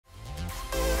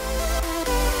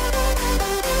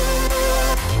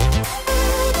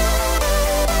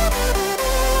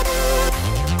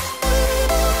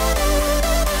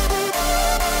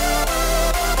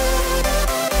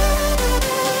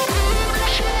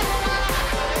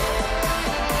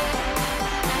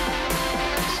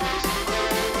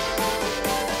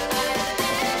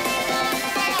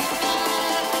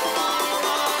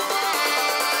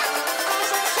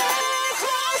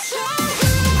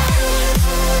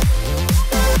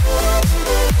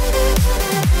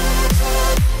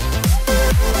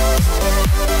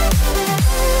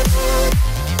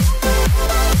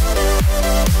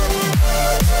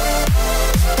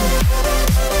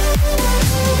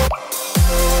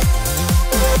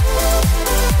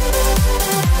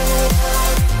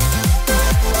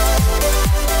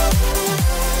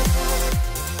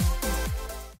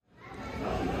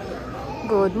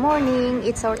morning.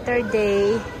 It's our third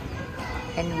day.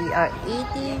 And we are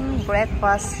eating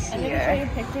breakfast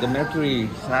here. The Mercury.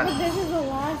 This is the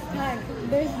last time.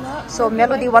 There's not. So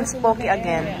Melody wants poke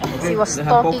again. She was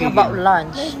talking about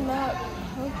lunch. There's not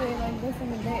poke like this in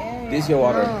the Bay Area. This is your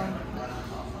water.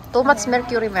 Too much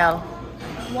mercury, Mel.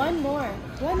 One more.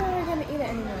 When are we gonna eat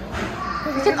it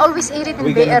anymore? We can always eat it in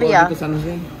Bay Area. To San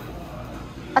Jose?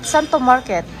 At Santo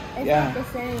Market. It's not the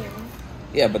same.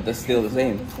 Yeah, but that's still the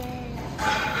same. It's the same.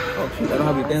 Oh shoot, I don't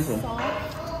have utensil.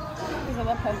 Because of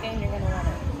the poke, you're gonna want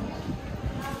it.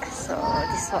 So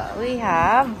this is what we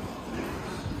have.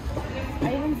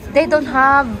 They don't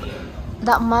have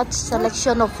that much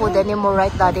selection of food anymore,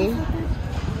 right, Daddy?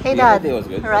 Hey, Dad. Yeah, was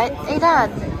good. Right? Hey,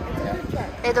 Dad.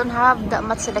 They don't have that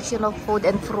much selection of food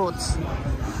and fruits.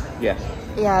 Yeah.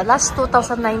 Yeah, last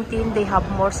 2019 they have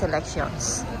more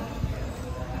selections.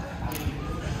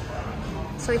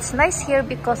 So it's nice here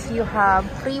because you have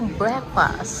free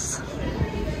breakfast.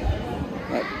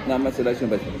 Not much selection,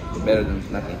 but better than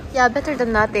nothing. Yeah, better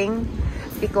than nothing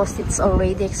because it's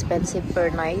already expensive per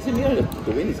night.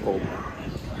 The wind is cold.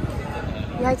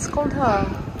 Yeah, it's cold, huh?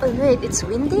 Oh, wait, it's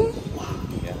windy?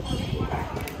 Yeah.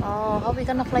 Oh, how are we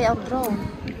gonna fly our drone?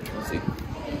 We'll see.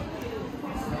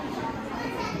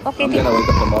 Okay, I'm gonna wake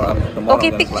up tomorrow.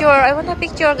 okay, picture. I want a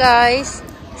picture, guys.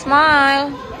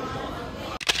 Smile.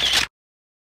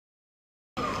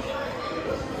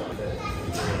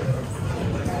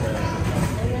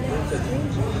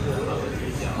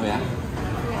 Oh yeah?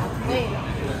 Yeah. Wait.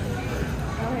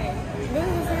 Okay. This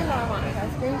is the same one I want. I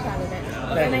screenshotted it.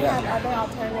 And I have other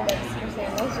alternatives for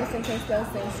sandals just in case those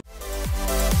things.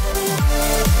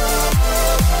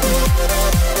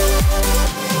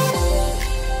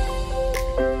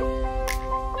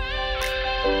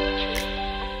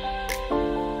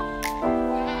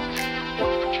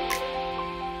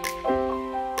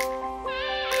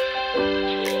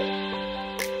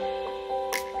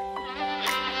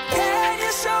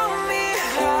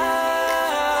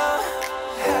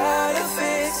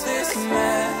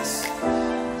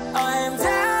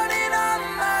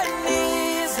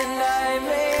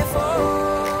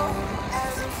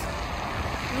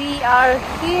 We are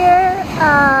here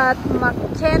at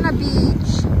Makena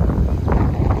Beach.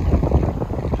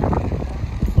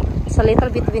 It's a little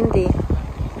bit windy.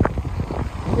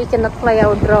 We cannot fly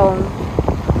our drone.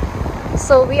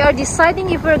 So we are deciding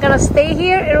if we're gonna stay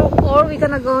here or we're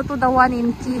gonna go to the one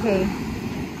in Kihei.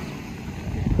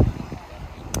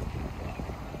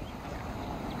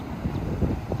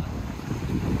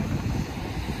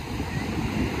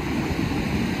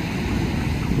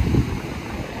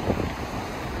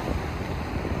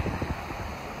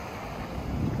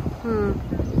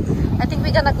 I think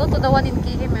we're gonna go to the one in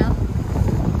Kihei, Mel.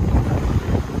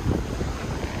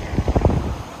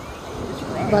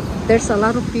 But there's a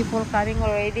lot of people coming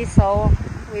already, so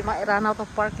we might run out of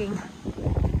parking.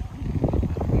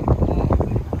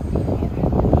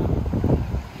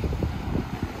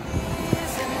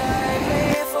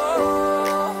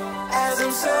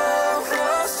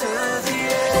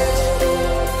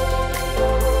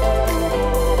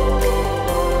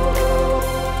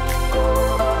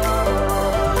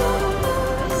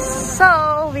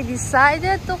 So we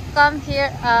decided to come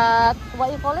here at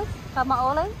what you call it?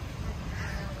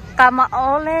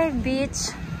 Kamaole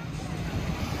Beach.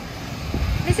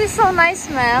 This is so nice,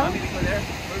 Mel. Where are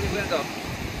we gonna go?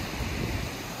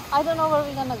 I don't know where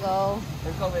we're gonna go.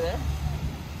 Let's go over there.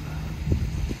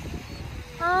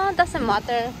 Doesn't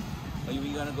matter. Are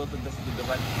we gonna go to the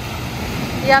one?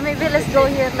 Yeah, maybe let's go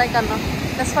here like ano.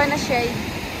 Let's find a shade.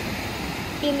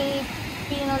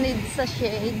 Pino needs a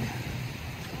shade.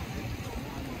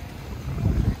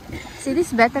 See,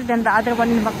 this is better than the other one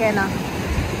in Makena.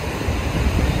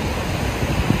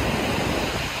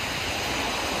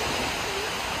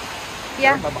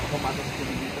 Yeah.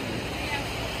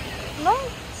 No?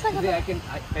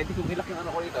 I think umilak yung ano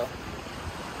ko dito.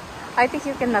 I think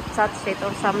you cannot touch it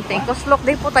or something. Because look,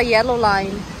 they put a yellow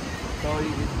line. Sorry,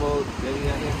 this boat.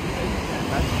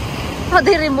 Oh,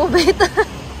 they remove it.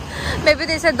 Maybe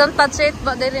they said don't touch it,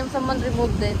 but someone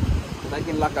removed it. I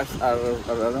can lock us, I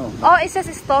don't know. Oh, it says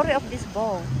the story of this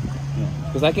boat.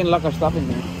 Because I can lock our stuff in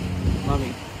there.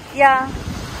 Mommy. Yeah.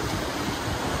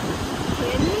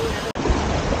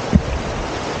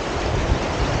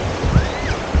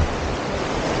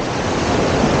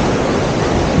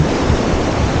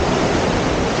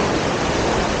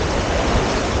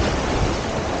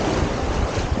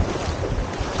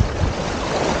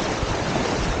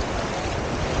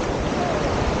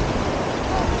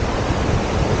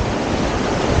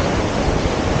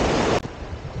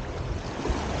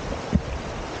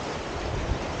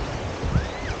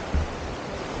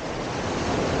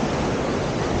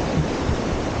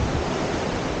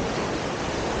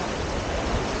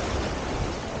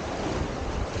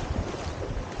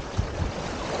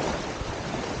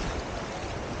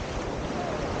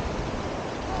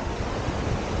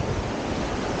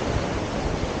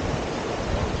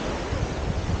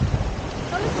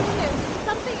 let's see here.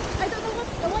 Something, I don't know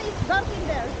why it's dark in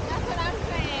there. That's what I'm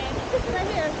saying. Right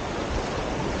here.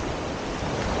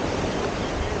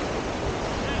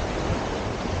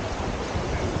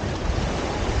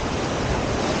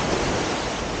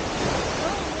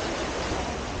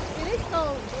 It is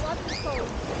cold. The water is cold.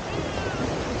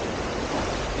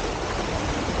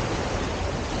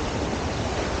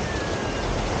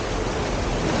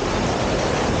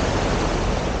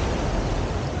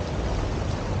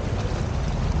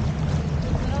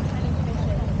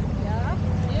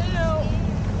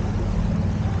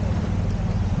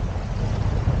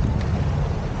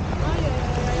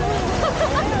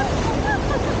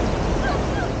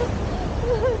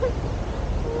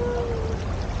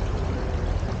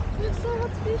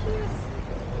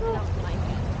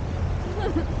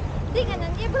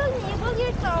 Tingnan, nibble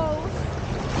your toes.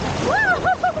 Wow!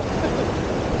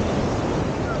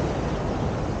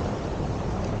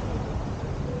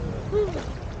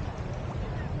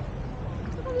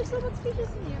 There's so much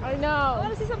fishes in here. I know. I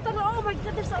want to see some turtle. Oh my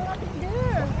god, there's a lot in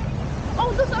there.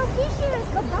 Oh, those are fishes.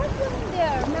 The dark one in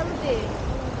there, Melody.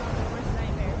 Worst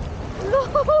nightmare. Look!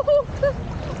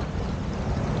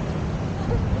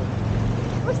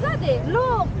 Where's that?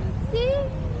 Look! See?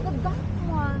 The dark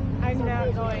one. I'm So not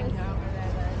fishes. going over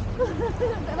there then.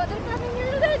 But they're coming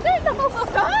here. They're no.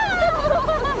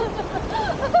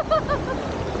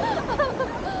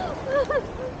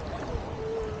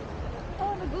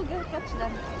 Oh, the Google catch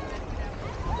them.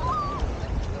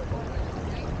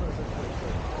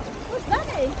 What's that?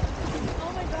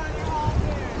 Oh my god, they're all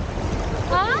here.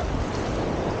 Huh?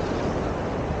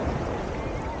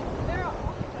 They're all...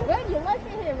 Well, you like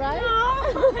it here, right? No!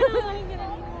 I don't like it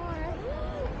anymore.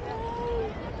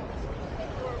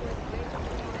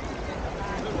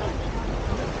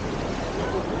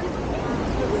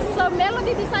 So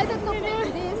Melody decided to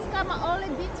pick this Kamaole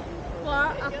Beach for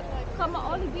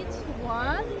Kamaole Beach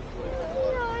one.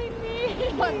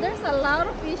 But there's a lot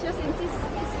of fishes and she's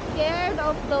scared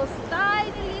of those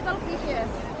tiny little fishes.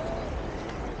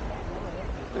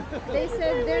 They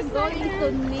said they're going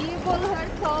to nibble her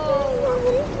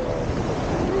toes.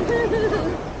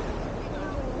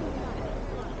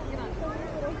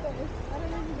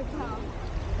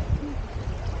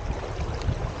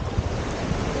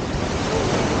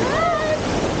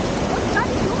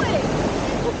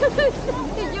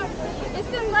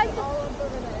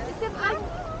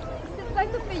 It's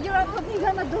trying to figure out what he's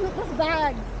gonna do with his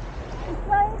bag. He's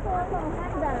trying to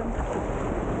hang them.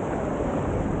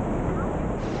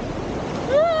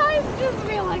 I just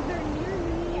feel like they're near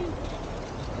me.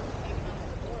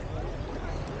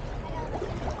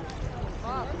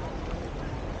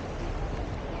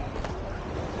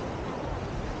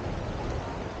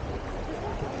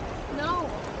 No.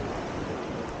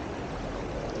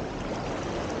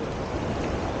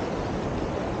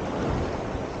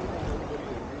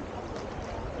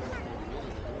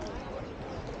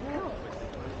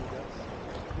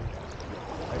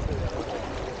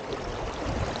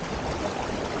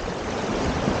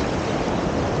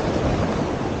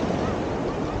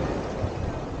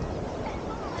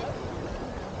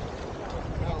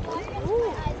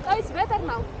 Oh, it's better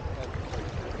now.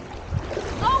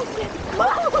 Oh shit!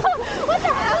 What the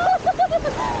hell?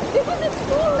 Because it's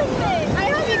pulling me. I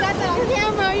hope you got that on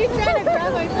camera. You trying to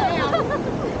grab my tail.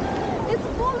 It's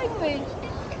pulling me.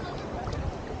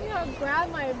 You know, grab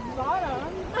my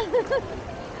bottom.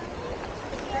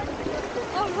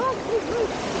 Oh look, look.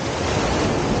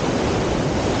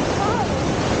 Oh.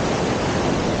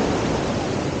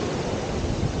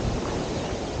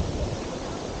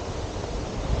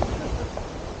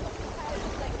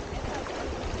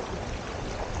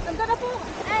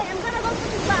 I'm gonna go to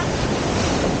the back.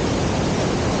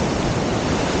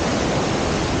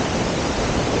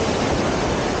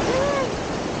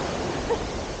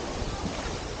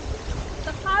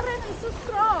 The current is so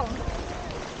strong.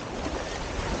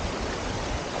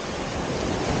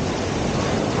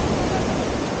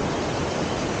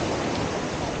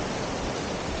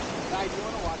 Guys, you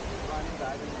want to watch me running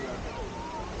back into the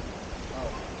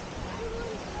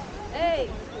Hey,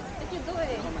 what you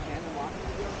doing? my hand and walk?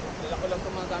 Dala ko lang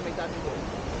itong mga gamit natin doon.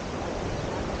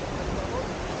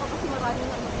 Oh, kasi marami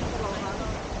na mag-tulungan.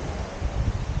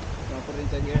 You want to put it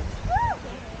inside here?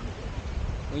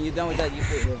 When you're done with that, you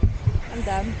put it here. I'm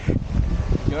done.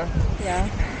 Sure? Yeah.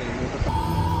 Okay, move it.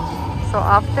 So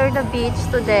after the beach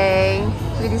today,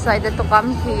 we decided to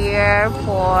come here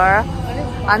for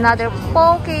another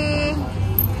poke.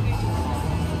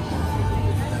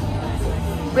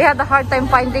 We had a hard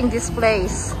time finding this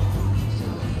place.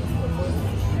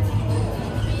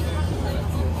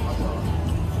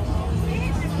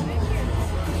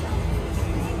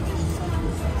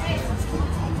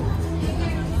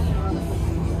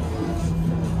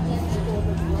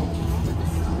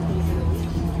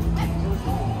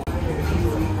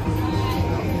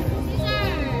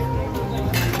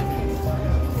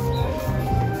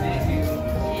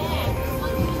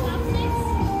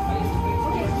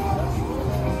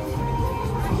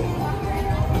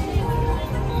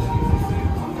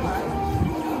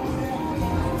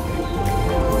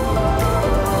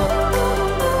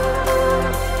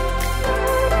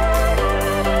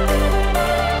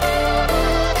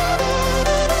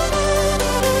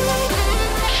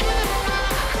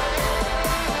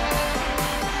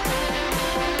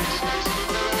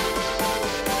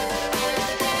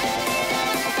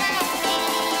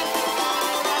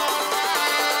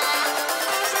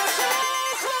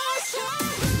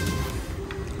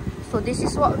 this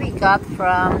is what we got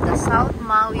from the South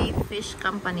Maui Fish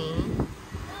Company.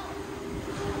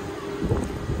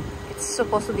 It's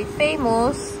supposed to be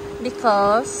famous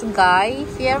because Guy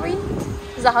Fieri,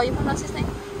 is that how you pronounce his name?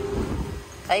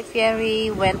 Guy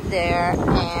Fieri went there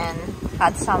and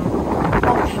had some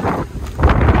poaching.